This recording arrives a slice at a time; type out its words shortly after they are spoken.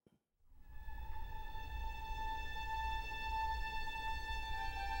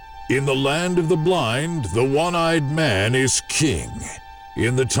In the land of the blind, the one-eyed man is king.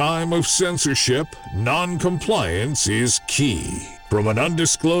 In the time of censorship, non-compliance is key. From an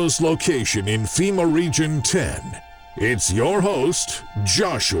undisclosed location in FEMA Region 10, it's your host,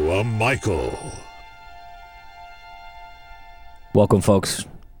 Joshua Michael. Welcome, folks,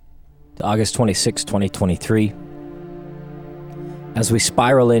 to August 26, 2023. As we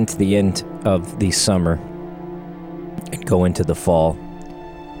spiral into the end of the summer and go into the fall,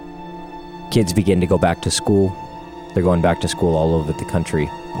 kids begin to go back to school. They're going back to school all over the country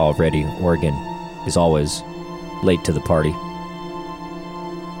already. Oregon is always late to the party.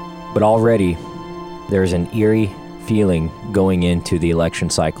 But already, there's an eerie feeling going into the election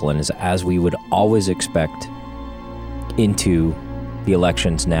cycle, and as we would always expect into the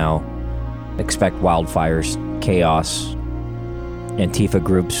elections now, expect wildfires, chaos, Antifa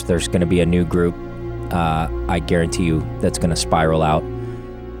groups. There's going to be a new group, I guarantee you, that's going to spiral out,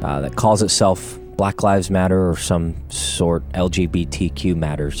 that calls itself Black Lives Matter or some sort LGBTQ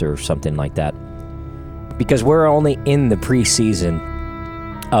matters or something like that. Because we're only in the preseason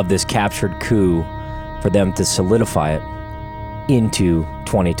of this captured coup for them to solidify it into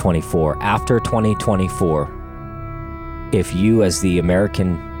 2024. After 2024, if you as the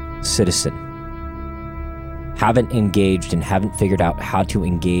American citizen haven't engaged and haven't figured out how to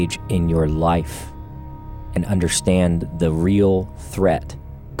engage in your life and understand the real threat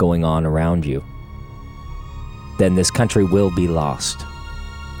going on around you, then this country will be lost.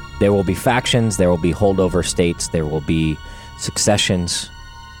 There will be factions, there will be holdover states, there will be successions,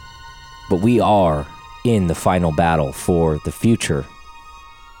 but we are in the final battle for the future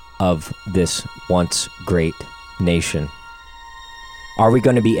of this once great nation. Are we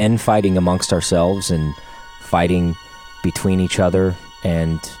going to be fighting amongst ourselves and fighting between each other?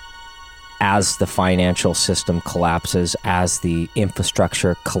 And as the financial system collapses, as the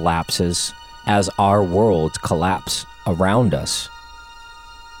infrastructure collapses, as our worlds collapse around us,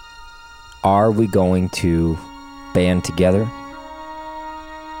 are we going to band together,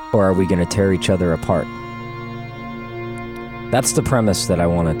 or are we going to tear each other apart? That's the premise that I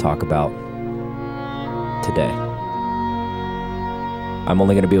want to talk about today. I'm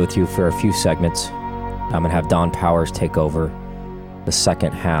only going to be with you for a few segments. I'm going to have Don Powers take over the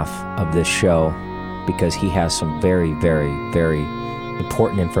second half of this show because he has some very, very, very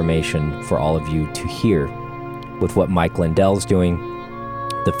important information for all of you to hear with what Mike Lindell's doing,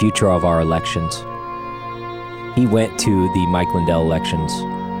 the future of our elections. He went to the Mike Lindell Elections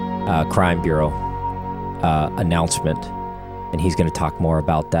Crime Bureau announcement, and he's going to talk more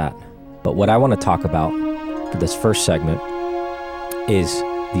about that. But what I want to talk about for this first segment is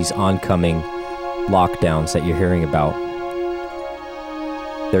these oncoming lockdowns that you're hearing about.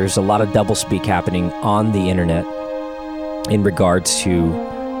 There's a lot of doublespeak happening on the internet in regards to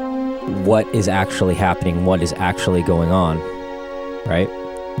what is actually happening, what is actually going on, right?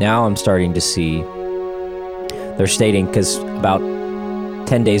 Now I'm starting to see, they're stating, because about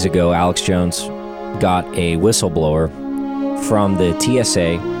 10 days ago, Alex Jones got a whistleblower from the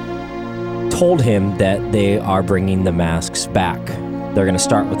TSA, told him that they are bringing the masks back. They're going to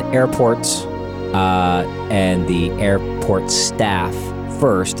start with airports and the airport staff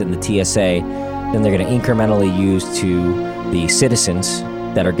first in the TSA. Then they're going to incrementally use to the citizens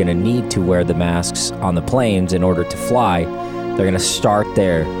that are going to need to wear the masks on the planes in order to fly. They're going to start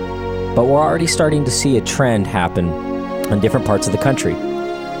there. But we're already starting to see a trend happen in different parts of the country.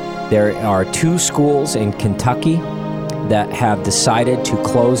 There are 2 schools in Kentucky that have decided to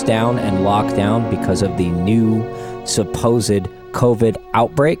close down and lock down because of the new supposed COVID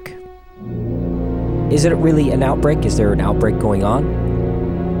outbreak. Is it really an outbreak? Is there an outbreak going on?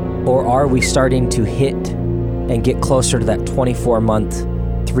 Or are we starting to hit and get closer to that 24-month,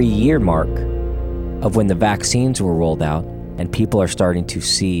 3-year mark of when the vaccines were rolled out and people are starting to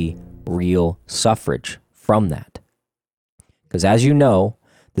see real suffrage from that? Because as you know,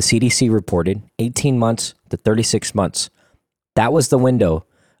 the CDC reported 18 months to 36 months. That was the window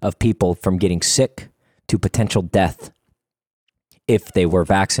of people from getting sick to potential death if they were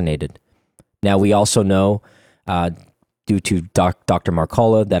vaccinated. Now, we also know, due to Dr.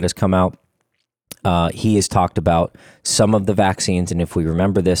 Marcola that has come out, he has talked about some of the vaccines, and if we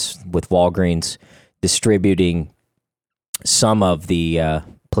remember this with Walgreens distributing some of the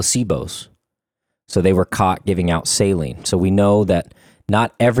placebos, so they were caught giving out saline. So we know that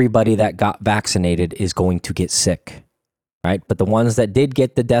not everybody that got vaccinated is going to get sick, right? But the ones that did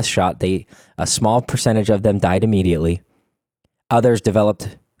get the death shot, a small percentage of them died immediately. Others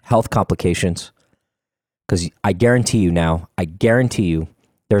developed health complications. Because I guarantee you,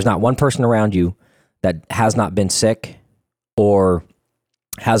 there's not one person around you that has not been sick or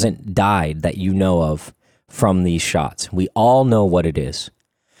hasn't died that you know of from these shots. We all know what it is.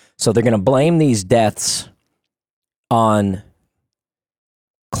 So they're going to blame these deaths on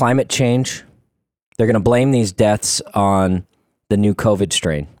climate change. They're going to blame these deaths on the new COVID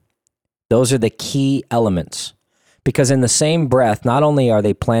strain. Those are the key elements. Because in the same breath, not only are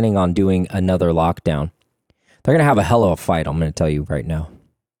they planning on doing another lockdown, they're going to have a hell of a fight, I'm going to tell you right now.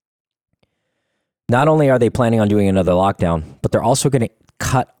 Not only are they planning on doing another lockdown, but they're also going to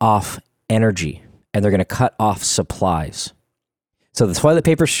cut off energy, and they're going to cut off supplies. So the toilet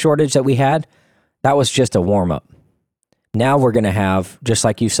paper shortage that we had, that was just a warm-up. Now we're going to have, just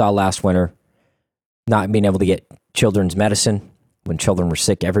like you saw last winter, not being able to get children's medicine when children were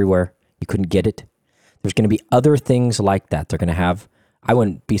sick everywhere. You couldn't get it. There's going to be other things like that. They're going to have, I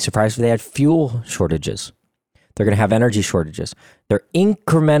wouldn't be surprised if they had fuel shortages. They're going to have energy shortages. They're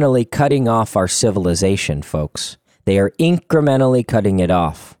incrementally cutting off our civilization, folks. They are incrementally cutting it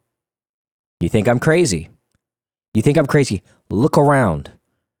off. You think I'm crazy? You think I'm crazy? Look around.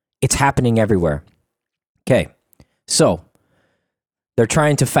 It's happening everywhere. Okay, so they're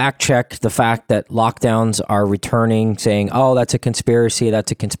trying to fact check the fact that lockdowns are returning, saying, oh, that's a conspiracy,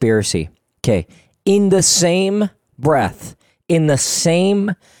 that's a conspiracy. Okay, in the same breath, in the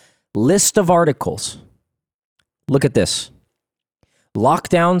same list of articles, look at this.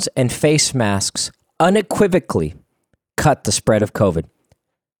 Lockdowns and face masks unequivocally cut the spread of COVID.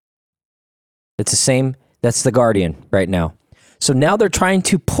 It's the same, that's the Guardian right now. So now they're trying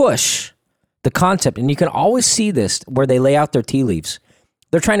to push the concept, and you can always see this where they lay out their tea leaves.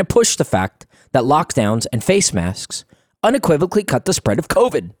 They're trying to push the fact that lockdowns and face masks unequivocally cut the spread of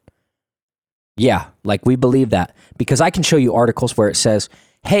COVID. Yeah, like we believe that, because I can show you articles where it says,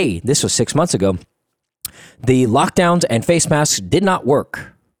 hey, this was 6 months ago. The lockdowns and face masks did not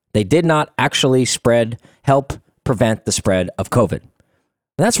work. They did not actually help prevent the spread of COVID.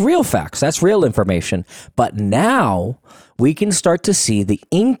 That's real facts. That's real information. But now we can start to see the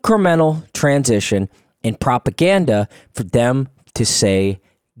incremental transition in propaganda for them to say,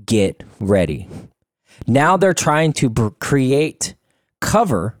 get ready. Now they're trying to create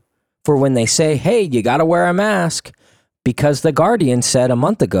cover for when they say, hey, you got to wear a mask, because the Guardian said a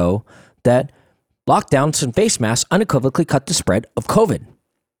month ago that lockdowns and face masks unequivocally cut the spread of COVID.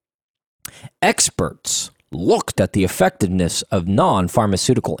 Experts looked at the effectiveness of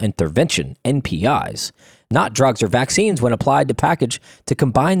non-pharmaceutical intervention, NPIs, not drugs or vaccines, when applied to package to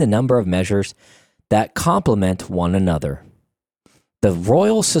combine the number of measures that complement one another. The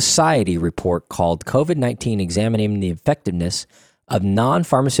Royal Society report called COVID-19 Examining the Effectiveness of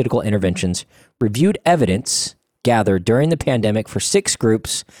Non-Pharmaceutical Interventions reviewed evidence gathered during the pandemic for 6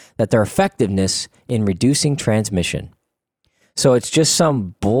 groups that their effectiveness in reducing transmission. So it's just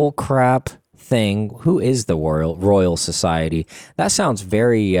some bullcrap thing. Who is the Royal Society? That sounds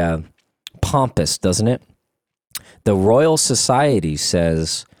very pompous, doesn't it? The Royal Society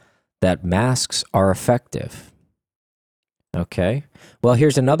says that masks are effective. Okay. Well,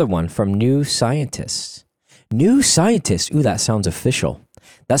 here's another one from New Scientist. New Scientist. Ooh, that sounds official.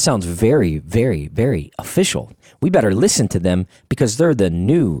 That sounds very, very, very official. We better listen to them because they're the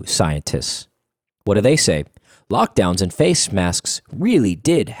New Scientists. What do they say? Lockdowns and face masks really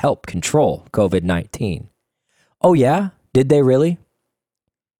did help control COVID-19. Oh yeah? Did they really?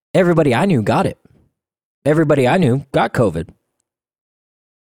 Everybody I knew got it. Everybody I knew got COVID.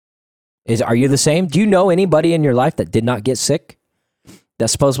 Are you the same? Do you know anybody in your life that did not get sick, that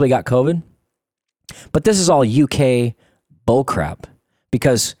supposedly got COVID? But this is all UK bullcrap,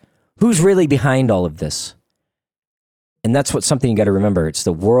 because who's really behind all of this? And that's something you got to remember. It's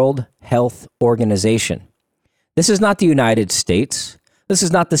the World Health Organization. This is not the United States. This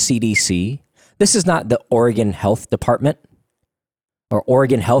is not the CDC. This is not the Oregon Health Department or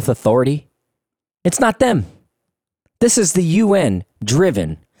Oregon Health Authority. It's not them. This is the UN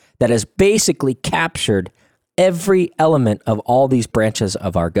driven that has basically captured every element of all these branches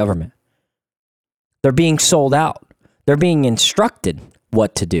of our government. They're being sold out. They're being instructed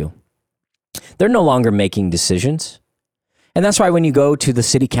what to do. They're no longer making decisions. And that's why when you go to the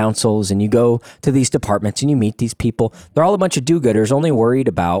city councils and you go to these departments and you meet these people, they're all a bunch of do-gooders only worried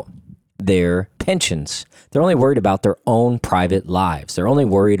about their pensions. They're only worried about their own private lives. They're only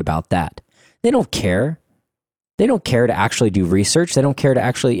worried about that. They don't care. They don't care to actually do research. They don't care to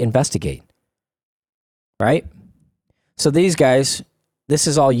actually investigate. Right? So these guys, this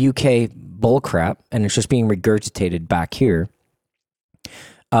is all UK bullcrap, and it's just being regurgitated back here.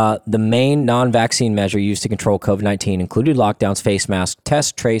 The main non-vaccine measure used to control COVID-19 included lockdowns, face masks,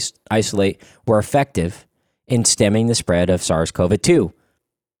 test, trace, isolate, were effective in stemming the spread of SARS-CoV-2.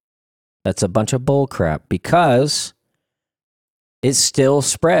 That's a bunch of bullcrap, because it still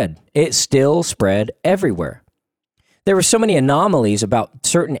spread. It still spread everywhere. There were so many anomalies about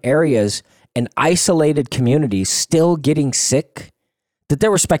certain areas and isolated communities still getting sick that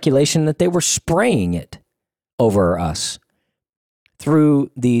there was speculation that they were spraying it over us through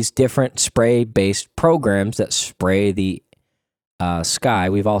these different spray-based programs that spray the sky.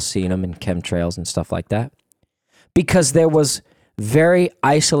 We've all seen them in chemtrails and stuff like that. Because there was very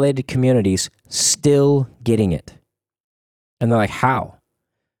isolated communities still getting it. And they're like, how?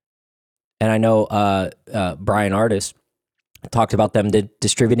 And I know Brian Artis talked about them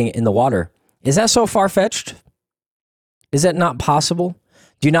distributing it in the water. Is that so far-fetched? Is that not possible?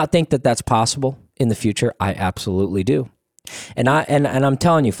 Do you not think that that's possible in the future? I absolutely do. And I'm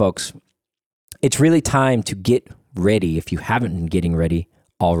telling you, folks, it's really time to get ready if you haven't been getting ready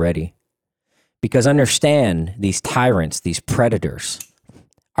already. Because understand, these tyrants, these predators,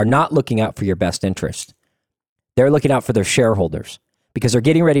 are not looking out for your best interest. They're looking out for their shareholders because they're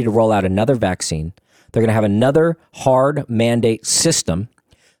getting ready to roll out another vaccine. They're going to have another hard mandate system,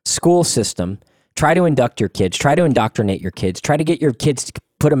 school system, try to induct your kids, try to indoctrinate your kids, try to get your kids to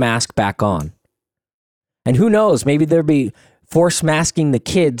put a mask back on. And who knows, maybe they'll be force masking the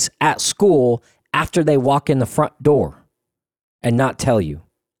kids at school after they walk in the front door and not tell you.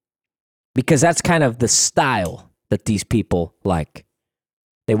 Because that's kind of the style that these people like.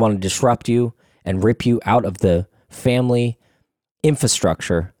 They want to disrupt you and rip you out of the family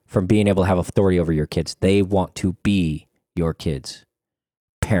infrastructure from being able to have authority over your kids. They want to be your kids'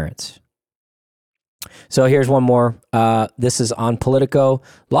 parents. So here's one more. This is on Politico.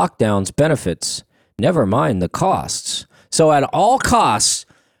 Lockdowns, benefits, never mind the costs. So at all costs,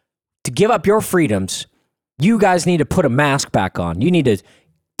 to give up your freedoms, you guys need to put a mask back on. You need to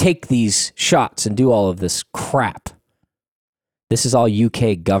take these shots and do all of this crap. This is all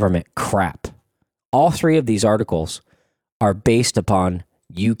UK government crap. All three of these articles are based upon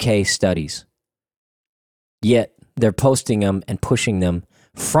UK studies. Yet they're posting them and pushing them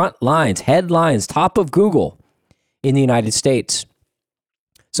front lines, headlines, top of Google in the United States.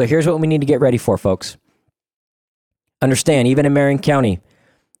 So here's what we need to get ready for, folks. Understand, even in Marion County,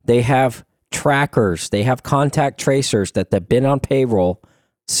 they have trackers, they have contact tracers that have been on payroll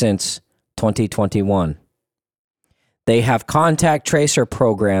since 2021. They have contact tracer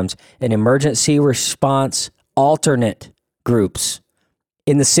programs and emergency response alternate groups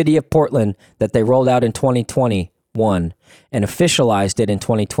in the city of Portland that they rolled out in 2021 and officialized it in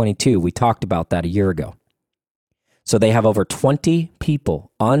 2022. We talked about that a year ago. So they have over 20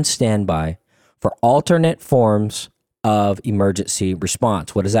 people on standby for alternate forms of emergency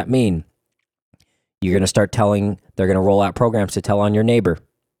response. What does that mean? You're going to start they're going to roll out programs to tell on your neighbor.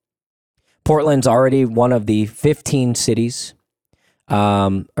 Portland's already one of the 10 cities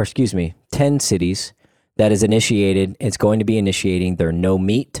that is initiated. It's going to be initiating their no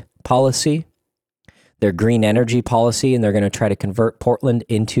meat policy, their green energy policy, and they're going to try to convert Portland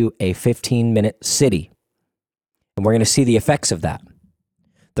into a 15-minute city. And we're going to see the effects of that.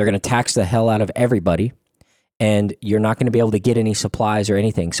 They're going to tax the hell out of everybody, and you're not going to be able to get any supplies or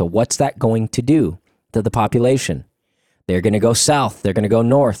anything. So what's that going to do to the population? They're going to go south. They're going to go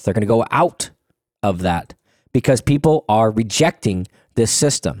north. They're going to go out of that because people are rejecting this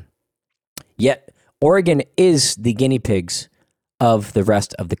system. Yet Oregon is the guinea pigs of the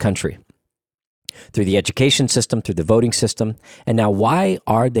rest of the country through the education system, through the voting system. And now, why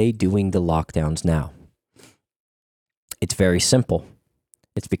are they doing the lockdowns now? It's very simple.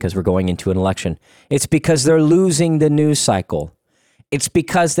 It's because we're going into an election. It's because they're losing the news cycle. It's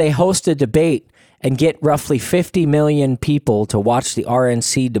because they host a debate and get roughly 50 million people to watch the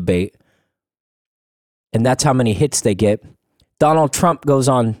RNC debate. And that's how many hits they get. Donald Trump goes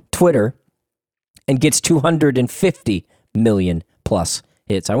on Twitter and gets 250 million plus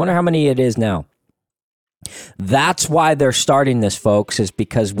hits. I wonder how many it is now. That's why they're starting this, folks, is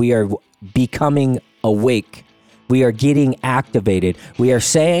because we are becoming awake. We are getting activated. We are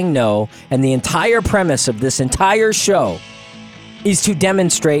saying no. And the entire premise of this entire show is to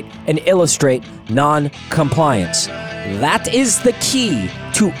demonstrate and illustrate non-compliance. That is the key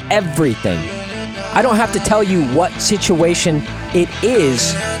to everything. I don't have to tell you what situation it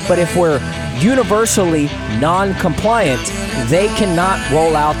is, but if we're universally non-compliant, they cannot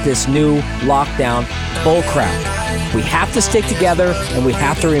roll out this new lockdown bullcrap. We have to stick together, and we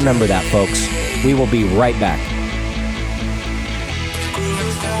have to remember that, folks. We will be right back.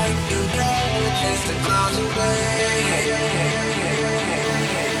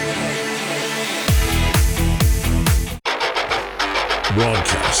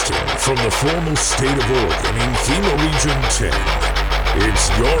 Broadcasting from the former state of Oregon in Kima Region 10, it's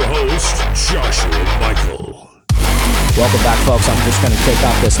your host, Joshua Michael. Welcome back, folks. I'm just going to take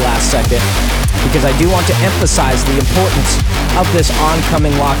off this last second because I do want to emphasize the importance of this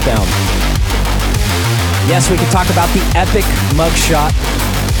oncoming lockdown. Yes, we can talk about the epic mugshot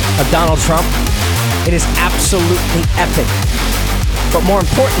of Donald Trump. It is absolutely epic. But more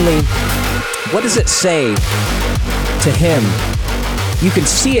importantly, what does it say to him? You can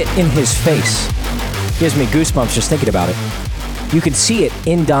see it in his face. Gives me goosebumps just thinking about it. You can see it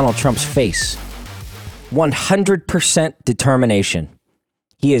in Donald Trump's face. 100% determination.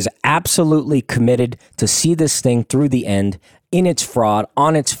 He is absolutely committed to see this thing through the end, in its fraud,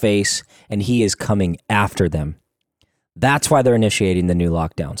 on its face, and he is coming after them. That's why they're initiating the new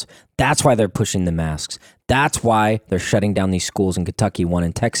lockdowns. That's why they're pushing the masks. That's why they're shutting down these schools in Kentucky, one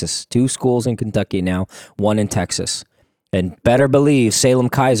in Texas. 2 schools in Kentucky now, 1 in Texas. And better believe Salem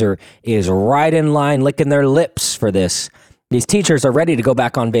Kaiser is right in line licking their lips for this. These teachers are ready to go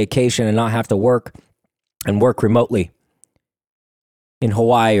back on vacation and not have to work and work remotely in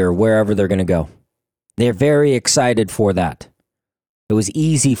Hawaii or wherever they're going to go. They're very excited for that. It was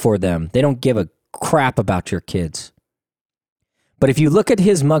easy for them. They don't give a crap about your kids. But if you look at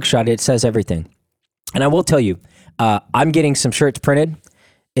his mugshot, it says everything. And I will tell you, I'm getting some shirts printed.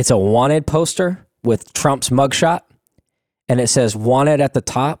 It's a wanted poster with Trump's mugshot, and it says wanted at the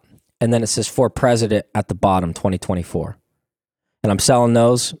top, and then it says for president at the bottom, 2024. And I'm selling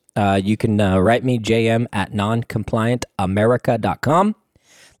those. You can write me, JM, at noncompliantamerica.com.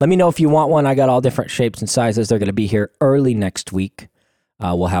 Let me know if you want one. I got all different shapes and sizes. They're going to be here early next week.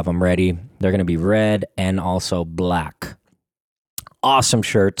 We'll have them ready. They're going to be red and also black. Awesome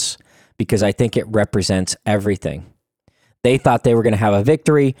shirts because I think it represents everything. They thought they were going to have a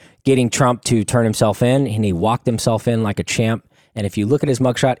victory getting Trump to turn himself in, and he walked himself in like a champ. And if you look at his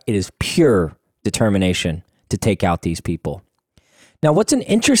mugshot, it is pure determination to take out these people. Now, what's an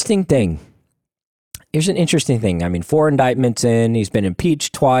interesting thing? Here's an interesting thing. I mean, 4 indictments in. He's been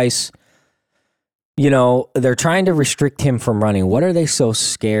impeached twice. You know, they're trying to restrict him from running. What are they so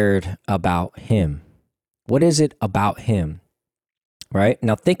scared about him? What is it about him? Right?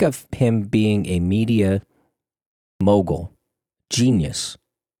 Now, think of him being a media mogul, genius.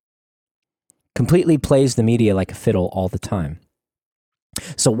 Completely plays the media like a fiddle all the time.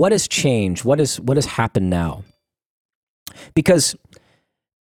 So what has changed? What has happened now? Because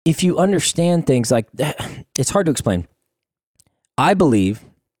if you understand things like that, it's hard to explain. I believe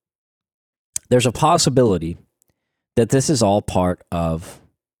there's a possibility that this is all part of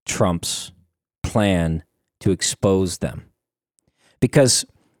Trump's plan to expose them. Because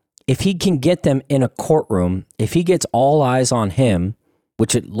if he can get them in a courtroom, if he gets all eyes on him,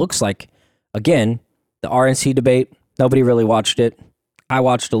 which it looks like, again, the RNC debate, nobody really watched it. I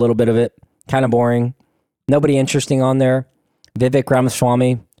watched a little bit of it. Kind of boring. Nobody interesting on there. Vivek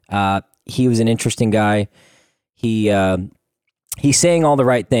Ramaswamy, he was an interesting guy. He's saying all the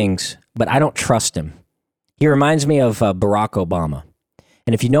right things, but I don't trust him. He reminds me of Barack Obama.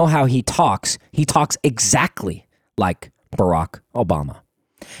 And if you know how he talks exactly like Barack Obama.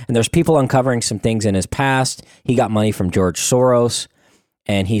 And there's people uncovering some things in his past. He got money from George Soros,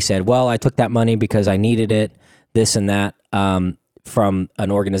 and he said, well, I took that money because I needed it, this and that, from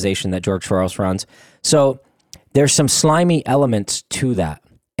an organization that George Soros runs. So there's some slimy elements to that.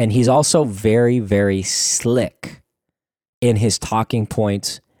 And he's also very, very slick in his talking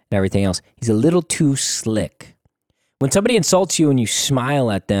points and everything else. He's a little too slick. When somebody insults you and you smile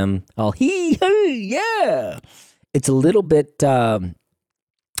at them, oh, yeah. It's a little bit, I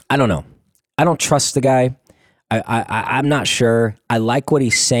don't know. I don't trust the guy. I'm not sure. I like what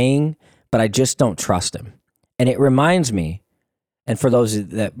he's saying, but I just don't trust him. And it reminds me, and for those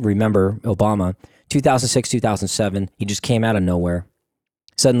that remember Obama, 2006, 2007, he just came out of nowhere.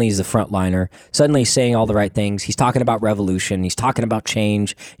 Suddenly he's the frontliner. Suddenly he's saying all the right things. He's talking about revolution. He's talking about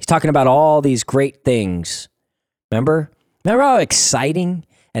change. He's talking about all these great things. Remember how exciting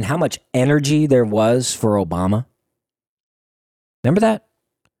and how much energy there was for Obama? Remember that?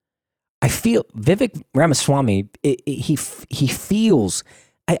 I feel Vivek Ramaswamy, he feels,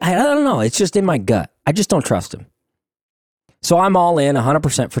 I don't know, it's just in my gut. I just don't trust him. So I'm all in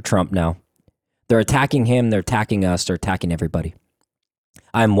 100% for Trump now. They're attacking him, they're attacking us, they're attacking everybody.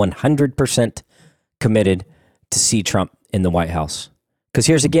 I'm 100% committed to see Trump in the White House. Because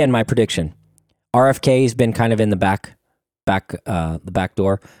here's again my prediction. RFK has been kind of in the back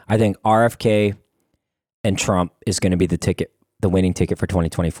door. I think RFK and Trump is going to be the winning ticket for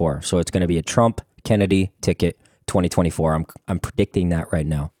 2024. So it's going to be a Trump-Kennedy ticket 2024. I'm predicting that right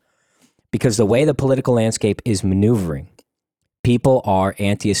now. Because the way the political landscape is maneuvering, people are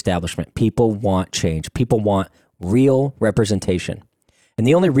anti-establishment. People want change. People want real representation. And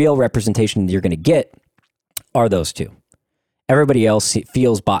the only real representation you're going to get are those two. Everybody else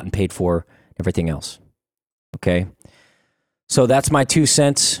feels bought and paid for, everything else. Okay? So that's my 2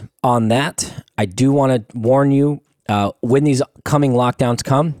 cents on that. I do want to warn you, when these coming lockdowns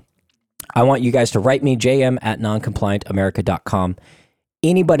come, I want you guys to write me, jm@noncompliantamerica.com.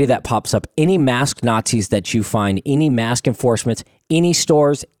 Anybody that pops up, any masked Nazis that you find, any mask enforcements, any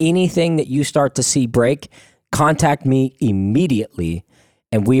stores, anything that you start to see break, contact me immediately,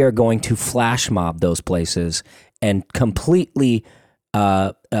 and we are going to flash mob those places and completely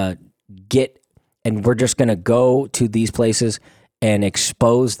and we're just going to go to these places and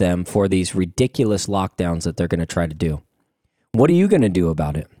expose them for these ridiculous lockdowns that they're going to try to do. What are you going to do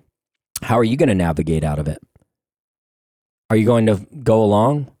about it? How are you going to navigate out of it? Are you going to go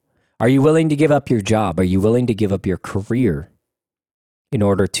along? Are you willing to give up your job? Are you willing to give up your career in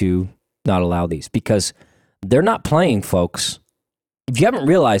order to not allow these? Because they're not playing, folks. If you haven't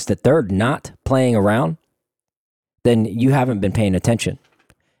realized that they're not playing around, then you haven't been paying attention.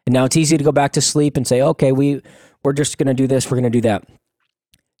 And now it's easy to go back to sleep and say, okay, we're just going to do this, we're going to do that.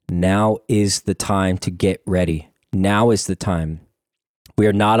 Now is the time to get ready. Now is the time. We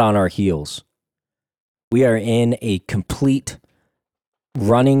are not on our heels. We are in a complete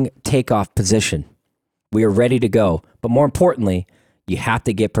running takeoff position. We are ready to go. But more importantly, you have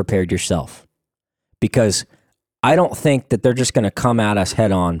to get prepared yourself. Because I don't think that they're just going to come at us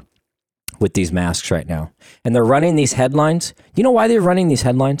head on with these masks right now. And they're running these headlines. You know why they're running these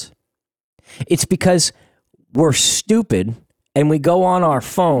headlines? It's because we're stupid and we go on our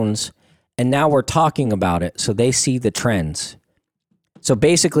phones and now we're talking about it so they see the trends. So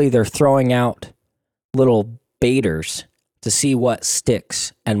basically they're throwing out little baiters to see what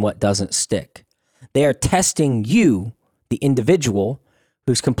sticks and what doesn't stick. They are testing you, the individual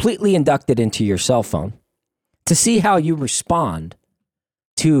who's completely inducted into your cell phone, to see how you respond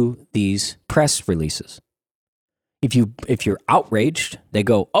to these press releases. If you're outraged, they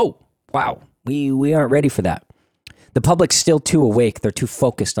go, oh, wow, we aren't ready for that. The public's still too awake. They're too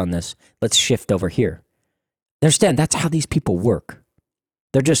focused on this. Let's shift over here. Understand, that's how these people work.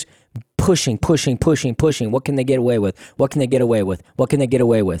 They're just pushing. What can they get away with? What can they get away with? What can they get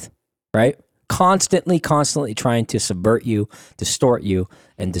away with? Right? Constantly trying to subvert you, distort you,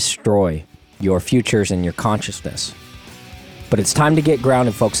 and destroy your futures and your consciousness. But it's time to get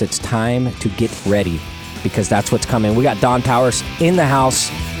grounded, folks. It's time to get ready because that's what's coming. We got Don Powers in the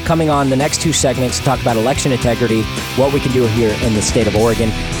house coming on the next 2 segments to talk about election integrity, what we can do here in the state of Oregon.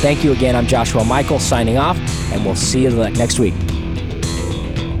 Thank you again. I'm Joshua Michael signing off, and we'll see you next week.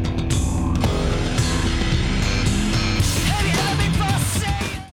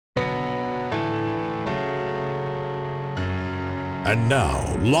 And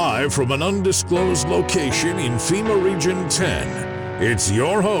now, live from an undisclosed location in FEMA Region 10, it's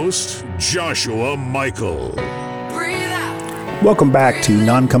your host, Joshua Michael. Welcome back to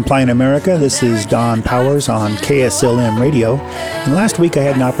Non-Compliant America. This is Don Powers on KSLM Radio. And last week I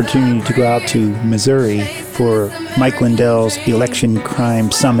had an opportunity to go out to Missouri for Mike Lindell's Election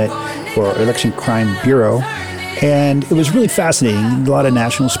Crime Summit or Election Crime Bureau. And it was really fascinating. A lot of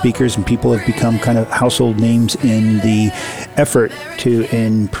national speakers and people have become kind of household names in the effort to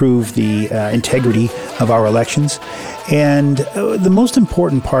improve the integrity of our elections. And the most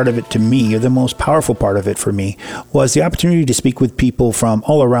important part of it to me, or the most powerful part of it for me, was the opportunity to speak with people from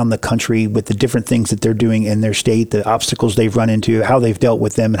all around the country with the different things that they're doing in their state, the obstacles they've run into, how they've dealt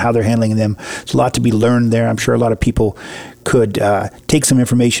with them, and how they're handling them. There's a lot to be learned there. I'm sure a lot of people could take some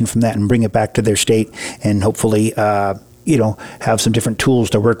information from that and bring it back to their state and hopefully have some different tools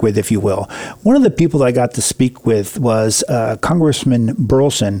to work with, if you will. One of the people that I got to speak with was Congressman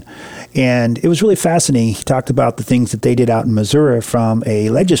Burleson, and it was really fascinating. He talked about the things that they did out in Missouri from a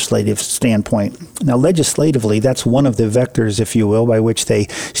legislative standpoint. Now, legislatively, that's one of the vectors, if you will, by which they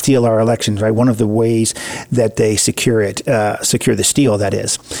steal our elections, right? One of the ways that they secure the steal, that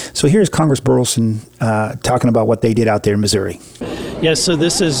is. So here's Congress Burleson talking about what they did out there in Missouri. Yes, so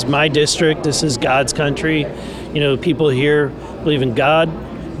this is my district. This is God's country. You know, people here believe in God,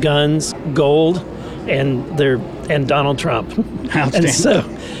 guns, gold, and Donald Trump.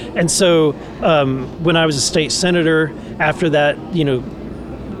 And so when I was a state senator, after that,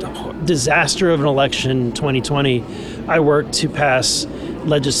 disaster of an election in 2020, I worked to pass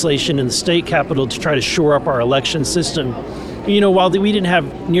legislation in the state capitol to try to shore up our election system. While we didn't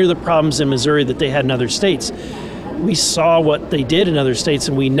have near the problems in Missouri that they had in other states, we saw what they did in other states,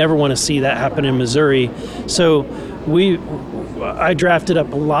 and we never want to see that happen in Missouri. So I drafted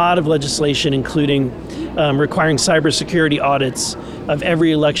up a lot of legislation, including requiring cybersecurity audits of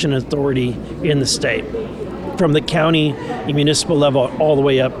every election authority in the state, from the county municipal level all the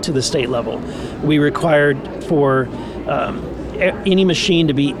way up to the state level. We required for any machine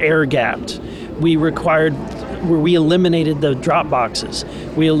to be air gapped. We eliminated the drop boxes.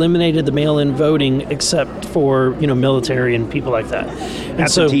 We eliminated the mail-in voting, except for military and people like that. And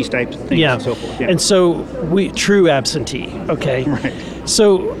absentee type things and so forth. Yeah. And so true absentee. Okay. Right.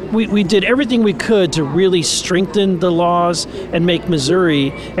 So we did everything we could to really strengthen the laws and make Missouri.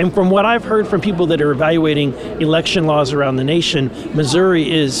 And from what I've heard from people that are evaluating election laws around the nation,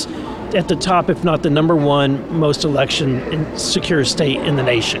 Missouri is at the top, if not the number one most election secure state in the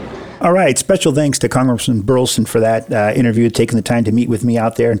nation. All right. Special thanks to Congressman Burleson for that interview, taking the time to meet with me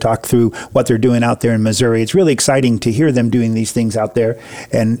out there and talk through what they're doing out there in Missouri. It's really exciting to hear them doing these things out there,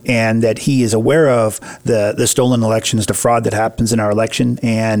 and that he is aware of the stolen elections, the fraud that happens in our election,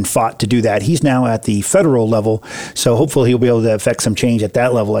 and fought to do that. He's now at the federal level, so hopefully he'll be able to affect some change at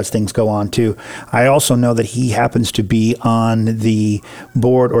that level as things go on too. I also know that he happens to be on the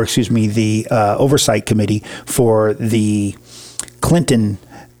board, the oversight committee for the Clinton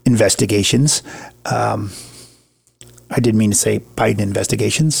investigations. I didn't mean to say Biden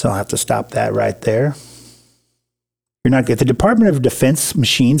investigations, so I'll have to stop that right there. You're not good. The Department of Defense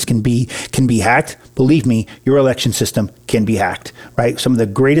machines can be hacked. Believe me, your election system can be hacked, right? Some of the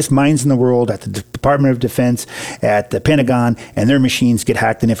greatest minds in the world at the Department of Defense, at the Pentagon, and their machines get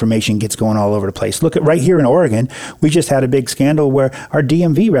hacked and information gets going all over the place. Look at right here in Oregon, we just had a big scandal where our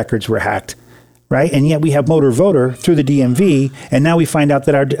DMV records were hacked. Right, and yet we have motor voter through the DMV, and now we find out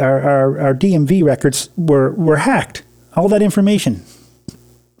that our DMV records were hacked. All that information.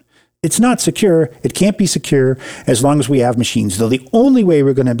 It's not secure. It can't be secure as long as we have machines. Though the only way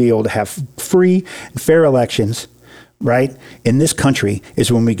we're going to be able to have free and fair elections, right, in this country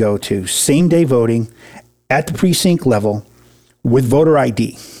is when we go to same-day voting at the precinct level with voter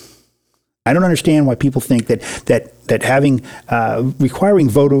ID. I don't understand why people think that having requiring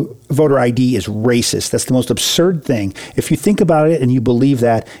voter ID is racist. That's the most absurd thing. If you think about it and you believe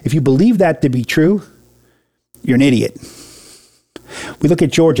that, if you believe that to be true, you're an idiot. We look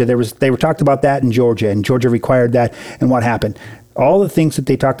at Georgia. They were talked about that in Georgia, and Georgia required that. And what happened? All the things that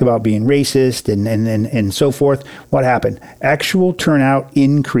they talked about being racist and so forth. What happened? Actual turnout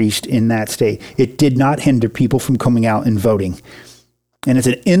increased in that state. It did not hinder people from coming out and voting. And it's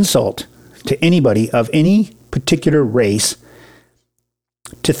an insult to anybody of any particular race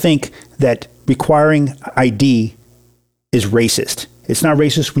to think that requiring ID is racist. It's not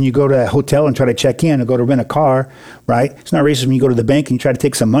racist when you go to a hotel and try to check in or go to rent a car, right? It's not racist when you go to the bank and you try to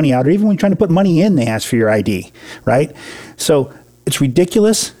take some money out, or even when you're trying to put money in, they ask for your ID, right? So it's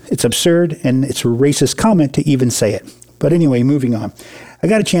ridiculous, it's absurd, and it's a racist comment to even say it. But anyway, moving on. I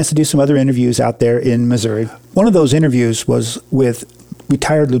got a chance to do some other interviews out there in Missouri. One of those interviews was with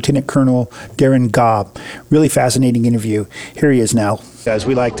retired Lieutenant Colonel Darren Gobb. Really fascinating interview. Here he is now. Guys,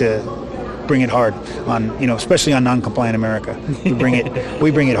 we like to bring it hard on, especially on Non-Compliant America. We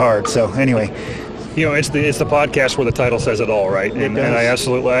bring it hard. So anyway, it's the podcast where the title says it all, right? And I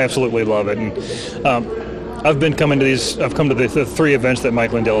absolutely love it. And I've come to the three events that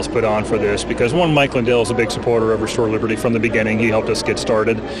Mike Lindell has put on for this because, one, Mike Lindell is a big supporter of Restore Liberty from the beginning. He helped us get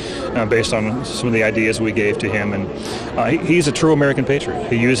started based on some of the ideas we gave to him. And he's a true American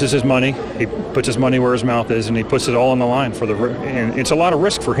patriot. He uses his money, he puts his money where his mouth is, and he puts it all on the line and it's a lot of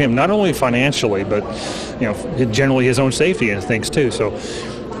risk for him, not only financially, but generally his own safety and things too. So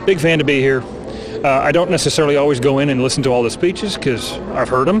big fan to be here. I don't necessarily always go in and listen to all the speeches because I've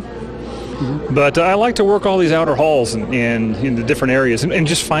heard them. But I like to work all these outer halls and in the different areas and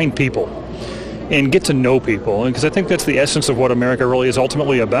just find people and get to know people. Because I think that's the essence of what America really is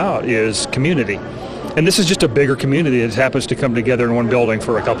ultimately about, is community. And this is just a bigger community that happens to come together in one building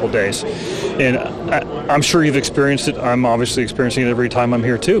for a couple of days. And I'm sure you've experienced it. I'm obviously experiencing it every time I'm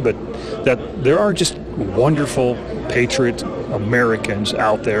here too. But that there are just wonderful patriot Americans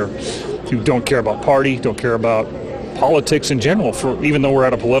out there who don't care about party, don't care about politics in general, even though we're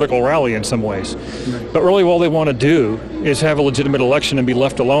at a political rally in some ways. Right. But really all they want to do is have a legitimate election and be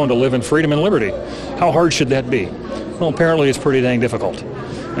left alone to live in freedom and liberty. How hard should that be? Well, apparently it's pretty dang difficult.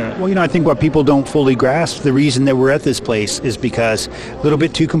 Well, I think what people don't fully grasp, the reason that we're at this place is because a little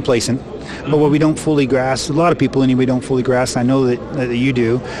bit too complacent. But what we don't fully grasp, a lot of people anyway don't fully grasp, I know that you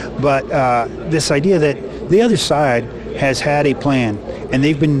do, but this idea that the other side has had a plan, and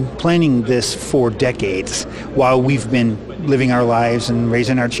they've been planning this for decades while we've been living our lives and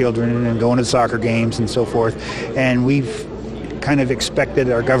raising our children and going to soccer games and so forth. And we've kind of expected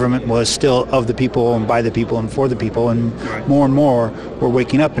our government was still of the people and by the people and for the people, and more we're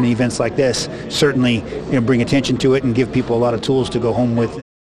waking up in events like this certainly bring attention to it and give people a lot of tools to go home with.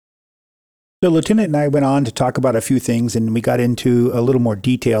 The Lieutenant and I went on to talk about a few things, and we got into a little more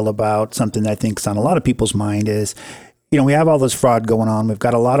detail about something that I think is on a lot of people's mind is, we have all this fraud going on. We've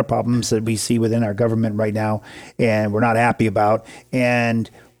got a lot of problems that we see within our government right now, and we're not happy about. And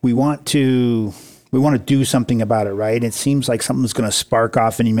we want to do something about it, right? It seems like something's going to spark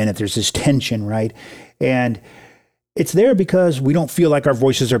off any minute. There's this tension, right? And it's there because we don't feel like our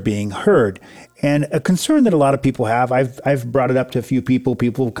voices are being heard. And a concern that a lot of people have, I've brought it up to a few people.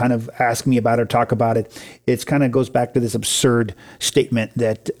 People kind of ask me about it, talk about it. It kind of goes back to this absurd statement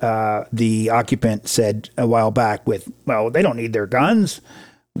that the occupant said a while back with, well, they don't need their guns.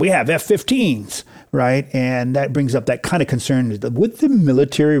 We have F-15s, right? And that brings up that kind of concern. Would the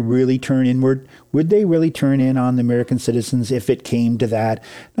military really turn inward? Would they really turn in on the American citizens if it came to that?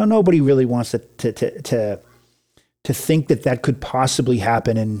 Now, nobody really wants to think that could possibly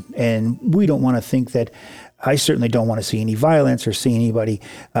happen, and we don't want to think that. I certainly don't want to see any violence or see anybody,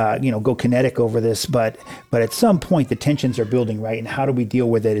 go kinetic over this. But at some point, the tensions are building, right? And how do we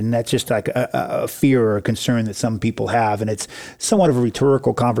deal with it? And that's just like a fear or a concern that some people have, and it's somewhat of a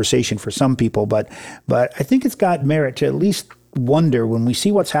rhetorical conversation for some people. But I think it's got merit to at least wonder when we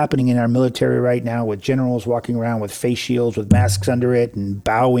see what's happening in our military right now, with generals walking around with face shields with masks under it and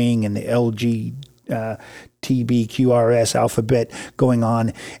bowing, and the TBQRS alphabet going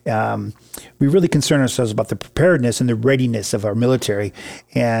on. We really concern ourselves about the preparedness and the readiness of our military.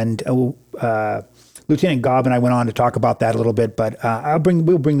 And Lieutenant Gobb and I went on to talk about that a little bit, but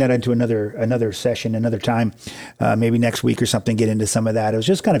we'll bring that into another session, another time, maybe next week or something, get into some of that. It was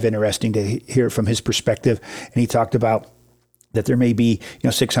just kind of interesting to hear from his perspective. And he talked about that there may be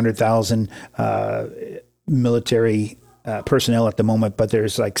 600,000 military personnel at the moment, but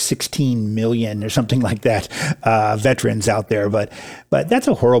there's like 16 million or something like that veterans out there. But that's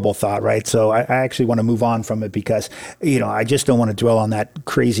a horrible thought, right? So I actually want to move on from it because, I just don't want to dwell on that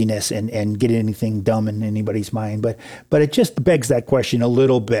craziness and get anything dumb in anybody's mind. But it just begs that question a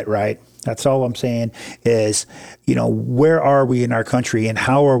little bit, right? That's all I'm saying is, where are we in our country and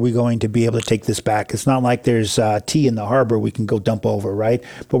how are we going to be able to take this back? It's not like there's tea in the harbor we can go dump over, right?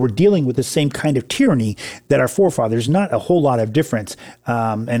 But we're dealing with the same kind of tyranny that our forefathers, not a whole lot of difference,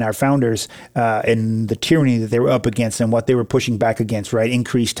 and our founders and the tyranny that they were up against and what they were pushing back against, right?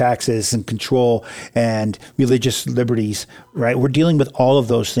 Increased taxes and control and religious liberties, right? We're dealing with all of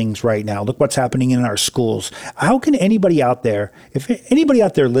those things right now. Look what's happening in our schools. How can anybody out there, if anybody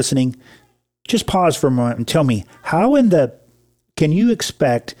out there listening, just pause for a moment and tell me, how can you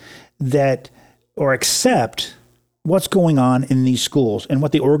expect that or accept what's going on in these schools and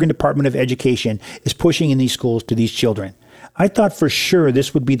what the Oregon Department of Education is pushing in these schools to these children? I thought for sure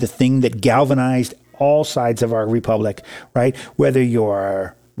this would be the thing that galvanized all sides of our republic, right? Whether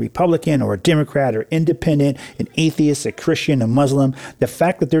you're Republican or a Democrat or independent, an atheist, a Christian, a Muslim, the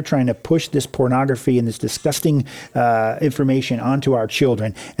fact that they're trying to push this pornography and this disgusting information onto our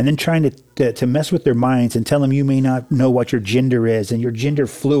children and then trying to mess with their minds and tell them you may not know what your gender is and you're gender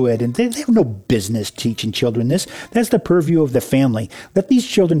fluid, and they have no business teaching children this. That's the purview of the family. Let these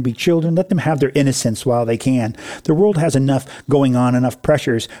children be children. Let them have their innocence while they can. The world has enough going on, enough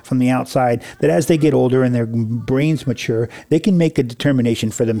pressures from the outside that as they get older and their brains mature, they can make a determination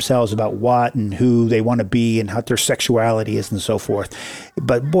for themselves about what and who they want to be and what their sexuality is and so forth.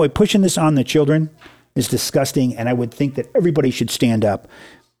 But boy, pushing this on the children is disgusting, and I would think that everybody should stand up.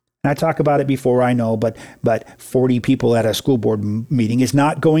 And I talk about it before, I know, but 40 people at a school board meeting is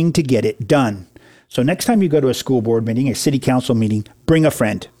not going to get it done. So next time you go to a school board meeting, a city council meeting, bring a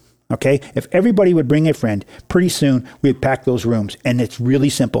friend. Okay? If everybody would bring a friend, pretty soon we'd pack those rooms. And it's really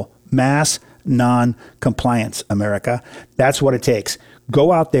simple. Mass non-compliance, America. That's what it takes.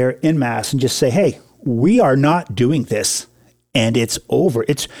 Go out there in mass and just say, hey, we are not doing this. And it's over.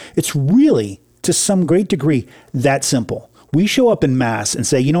 It's really, to some great degree, that simple. We show up in mass and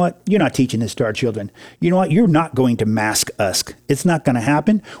say, you know what? You're not teaching this to our children. You know what? You're not going to mask us. It's not going to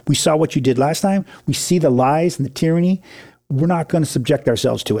happen. We saw what you did last time. We see the lies and the tyranny. We're not going to subject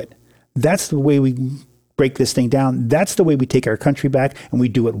ourselves to it. That's the way we break this thing down. That's the way we take our country back. And we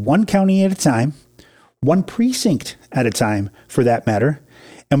do it one county at a time, one precinct at a time, for that matter.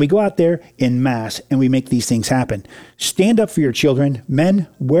 And we go out there in mass and we make these things happen. Stand up for your children. Men,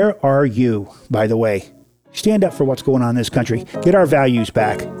 where are you, by the way? Stand up for what's going on in this country. Get our values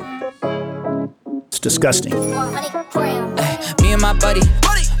back. It's disgusting. Me and my buddy,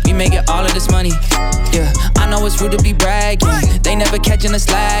 we making all of this money. Yeah, I know it's rude to be bragging. They never catching us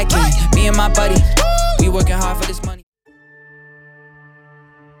slacking. Me and my buddy, we working hard for this money.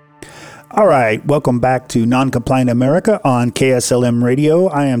 All right, welcome back to Non-Compliant America on KSLM Radio.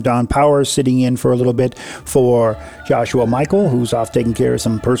 I am Don Powers, sitting in for a little bit for Joshua Michael, who's off taking care of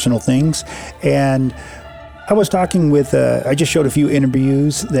some personal things. And I was talking with, I just showed a few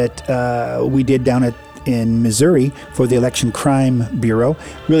interviews that we did down at in Missouri for the Election Crime Bureau.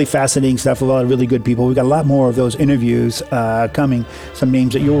 Really fascinating stuff, a lot of really good people. We've got a lot more of those interviews coming, some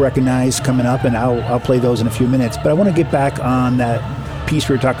names that you'll recognize coming up, and I'll play those in a few minutes. But I want to get back on that piece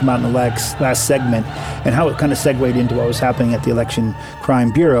we were talking about in the last segment and how it kind of segued into what was happening at the Election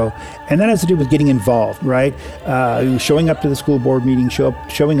Crime Bureau. And that has to do with getting involved, right? Showing up to the school board meeting,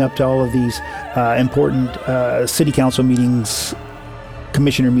 showing up to all of these important city council meetings,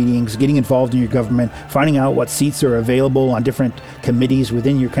 commissioner meetings, getting involved in your government, finding out what seats are available on different committees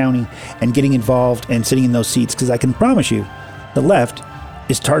within your county, and getting involved and sitting in those seats. Because I can promise you, the left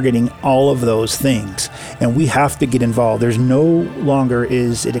is targeting all of those things, and we have to get involved. There's no longer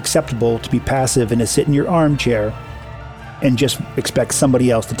is it acceptable to be passive and to sit in your armchair and just expect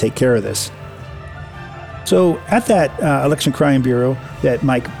somebody else to take care of this. So at that Election Crime Bureau that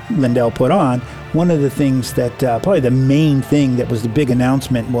Mike Lindell put on, one of the things that probably the main thing that was the big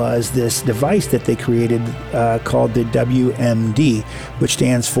announcement was this device that they created called the WMD, which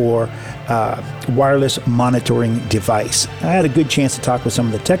stands for Wireless Monitoring Device. I had a good chance to talk with some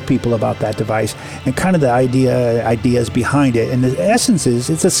of the tech people about that device and kind of the ideas behind it. And the essence is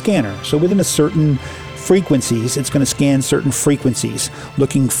it's a scanner. So within a certain frequencies, it's going to scan certain frequencies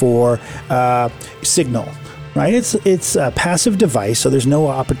looking for signal. Right, it's a passive device, so there's no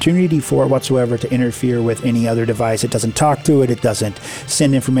opportunity for it whatsoever to interfere with any other device. It doesn't talk to it, it doesn't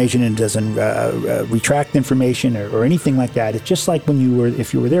send information, it doesn't retract information or anything like that. It's just like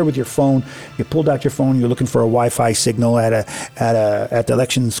if you were there with your phone, you pulled out your phone, you're looking for a Wi-Fi signal at the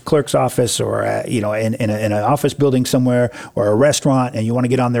elections clerk's office, or in an office building somewhere, or a restaurant, and you want to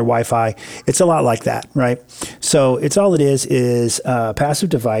get on their Wi-Fi. It's a lot like that, right? So all it is a passive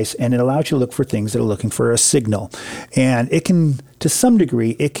device, and it allows you to look for things that are looking for a signal. And it can, to some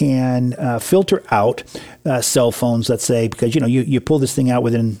degree, it can filter out cell phones, let's say, because you pull this thing out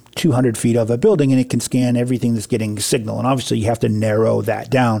within 200 feet of a building, and it can scan everything that's getting signal. And obviously, you have to narrow that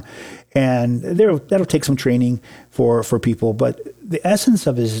down, and that'll take some training for people. But the essence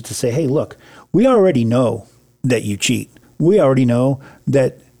of it is to say, hey, look, we already know that you cheat. We already know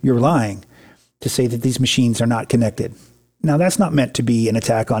that you're lying to say that these machines are not connected. Now, that's not meant to be an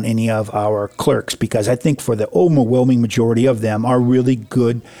attack on any of our clerks, because I think for the overwhelming majority of them are really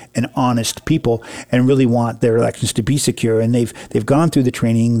good and honest people and really want their elections to be secure. And they've gone through the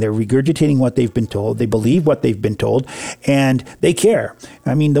training. They're regurgitating what they've been told. They believe what they've been told, and they care.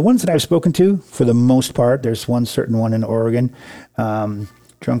 I mean, the ones that I've spoken to, for the most part, there's one certain one in Oregon,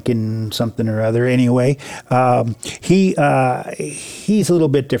 drunken something or other. Anyway, he's a little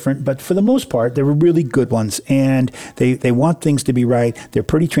bit different, but for the most part, they were really good ones, and they want things to be right. They're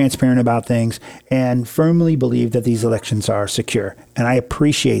pretty transparent about things and firmly believe that these elections are secure. And I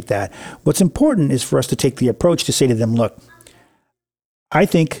appreciate that. What's important is for us to take the approach to say to them, look, I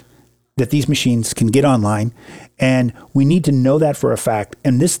think that these machines can get online, and we need to know that for a fact,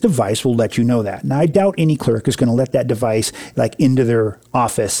 and this device will let you know that. Now, I doubt any clerk is going to let that device into their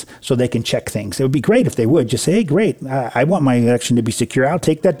office so they can check things. It would be great if they would just say, hey, great, I want my election to be secure. I'll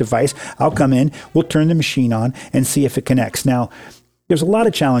take that device. I'll come in. We'll turn the machine on and see if it connects. Now, there's a lot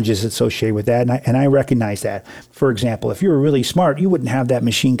of challenges associated with that, and I recognize that. For example, if you were really smart, you wouldn't have that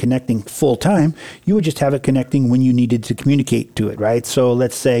machine connecting full time. You would just have it connecting when you needed to communicate to it, right? So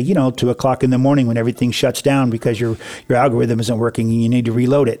let's say, 2 o'clock in the morning when everything shuts down because your algorithm isn't working and you need to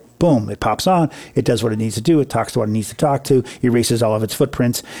reload it. Boom, it pops on, it does what it needs to do, it talks to what it needs to talk to, erases all of its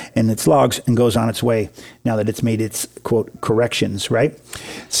footprints and its logs and goes on its way now that it's made its, quote, corrections, right?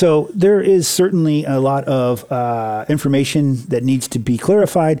 So there is certainly a lot of information that needs to be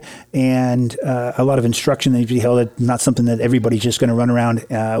clarified, and a lot of instruction that needs to be held. It's not something that everybody's just going to run around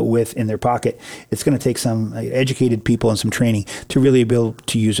with in their pocket. It's going to take some educated people and some training to really be able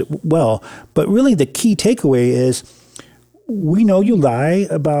to use it well. But really the key takeaway is, we know you lie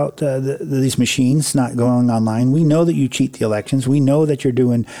about these machines not going online. We know that you cheat the elections. We know that you're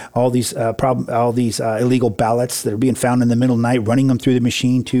doing all these illegal ballots that are being found in the middle of the night, running them through the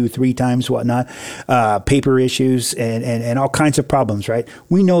machine 2-3 times, whatnot, paper issues, and all kinds of problems, right?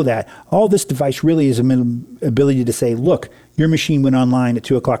 We know that. All this device really is an ability to say, look, your machine went online at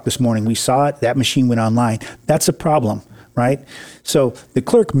 2 o'clock this morning. We saw it. That machine went online. That's a problem. Right? So the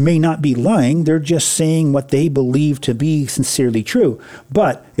clerk may not be lying. They're just saying what they believe to be sincerely true.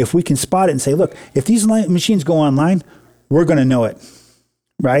 But if we can spot it and say, look, if these machines go online, we're going to know it.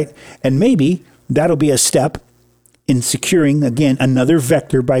 Right? And maybe that'll be a step in securing, again, another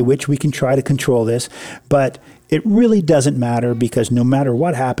vector by which we can try to control this. But it really doesn't matter, because no matter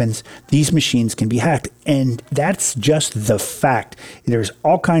what happens, these machines can be hacked. And that's just the fact. There's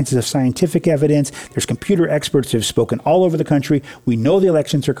all kinds of scientific evidence. There's computer experts who have spoken all over the country. We know the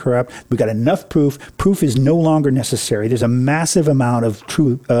elections are corrupt. We've got enough proof. Proof is no longer necessary. There's a massive amount of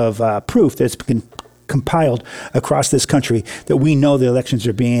proof that's been compiled across this country that we know the elections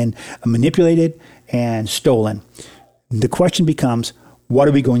are being manipulated and stolen. The question becomes, what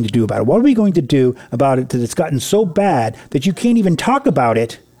are we going to do about it? What are we going to do about it that it's gotten so bad that you can't even talk about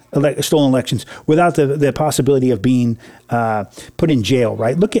it, stolen elections, without the possibility of being put in jail,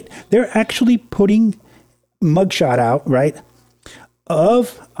 right? Look at, they're actually putting mugshot out, right,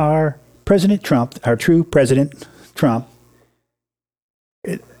 of our President Trump, our true President Trump,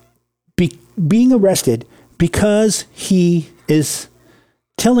 being arrested because he is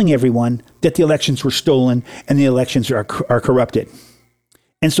telling everyone that the elections were stolen and the elections are corrupted.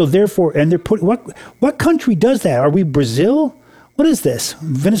 And so therefore, and they're putting, what country does that? Are we Brazil? What is this?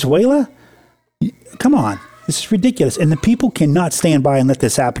 Venezuela? Come on. This is ridiculous. And the people cannot stand by and let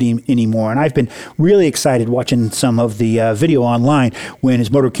this happen anymore. And I've been really excited watching some of the video online when his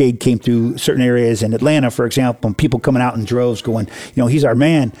motorcade came through certain areas in Atlanta, for example, and people coming out in droves going, you know, he's our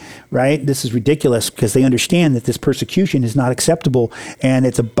man, right? This is ridiculous, because they understand that this persecution is not acceptable, and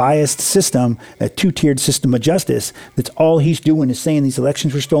it's a biased system, a two-tiered system of justice. That's all he's doing is saying these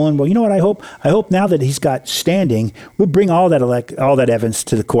elections were stolen. Well, you know what I hope? I hope now that he's got standing, we'll bring all that evidence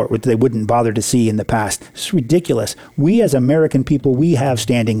to the court, which they wouldn't bother to see in the past. It's ridiculous. We as American people, we have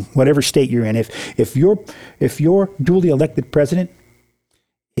standing, whatever state you're in. If you're duly elected president,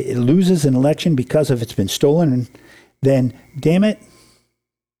 it loses an election because of it's been stolen, then damn it,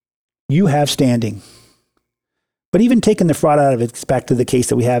 you have standing. But even taking the fraud out of it, it's back to the case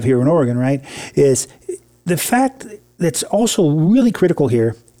that we have here in Oregon, right? Is the fact that's also really critical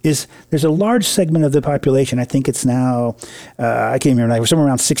here is there's a large segment of the population, I think it's now, I can't remember, somewhere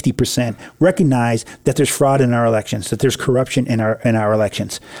around 60%, recognize that there's fraud in our elections, that there's corruption in our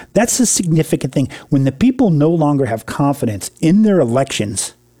elections. That's a significant thing. When the people no longer have confidence in their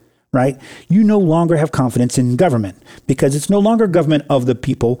elections, right, you no longer have confidence in government, because it's no longer government of the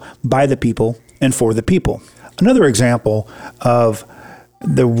people, by the people, and for the people. Another example of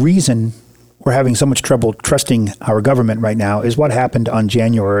the reason we're having so much trouble trusting our government right now is what happened on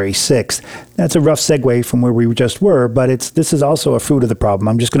January 6th. That's a rough segue from where we just were, but this is also a fruit of the problem.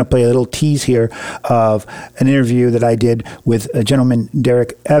 I'm just going to play a little tease here of an interview that I did with a gentleman,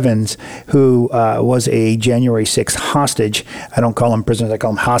 Derek Evans, who was a January 6th hostage. I don't call them prisoners, I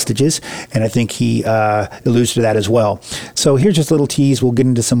call them hostages, and I think he alludes to that as well. So here's just a little tease. We'll get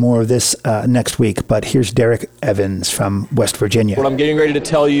into some more of this next week, but here's Derek Evans from West Virginia. What I'm getting ready to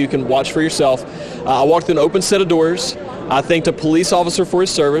tell you can watch for yourself. I walked through an open set of doors. I thanked a police officer for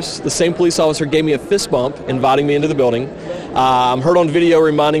his service. The same police officer gave me a fist bump, inviting me into the building. I'm heard on video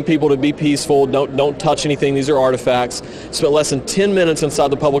reminding people to be peaceful, don't touch anything, these are artifacts. Spent less than 10 minutes inside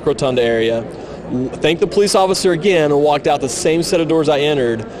the public rotunda area. Thanked the police officer again and walked out the same set of doors I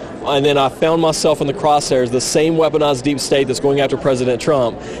entered. And then I found myself in the crosshairs, the same weaponized deep state that's going after President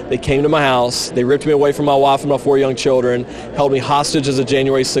Trump. They came to my house, they ripped me away from my wife and my 4 young children, held me hostage as a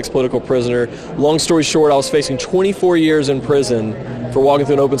January 6th political prisoner. Long story short, I was facing 24 years in prison for walking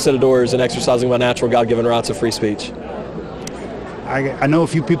through an open set of doors and exercising my natural God-given rights of free speech. I know a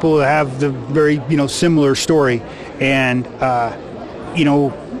few people that have the very, similar story, and,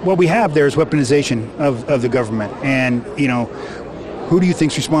 what we have there is weaponization of the government, and, who do you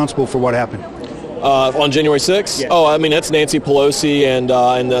think's responsible for what happened? On January 6th? Yeah. Oh, I mean, that's Nancy Pelosi and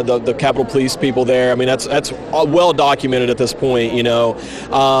the Capitol Police people there. I mean, that's well documented at this point,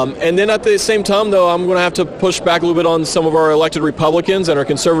 And then at the same time, though, I'm going to have to push back a little bit on some of our elected Republicans and our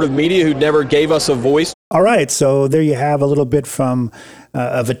conservative media who never gave us a voice. All right, so there you have a little bit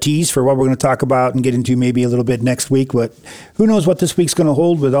of a tease for what we're going to talk about and get into maybe a little bit next week. But who knows what this week's going to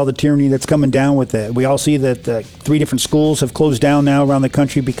hold with all the tyranny that's coming down with it. We all see that 3 different schools have closed down now around the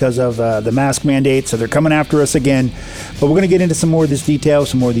country because of the mask mandate, so they're coming after us again. But we're going to get into some more of this detail,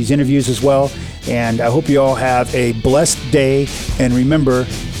 some more of these interviews as well. And I hope you all have a blessed day. And remember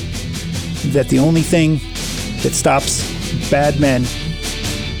that the only thing that stops bad men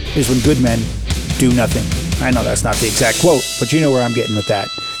is when good men do nothing. I know that's not the exact quote, but you know where I'm getting with that.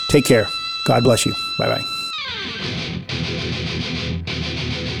 Take care. God bless you. Bye-bye.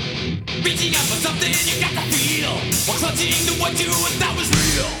 Reaching out for something you got to feel, while clutching to what you thought was real.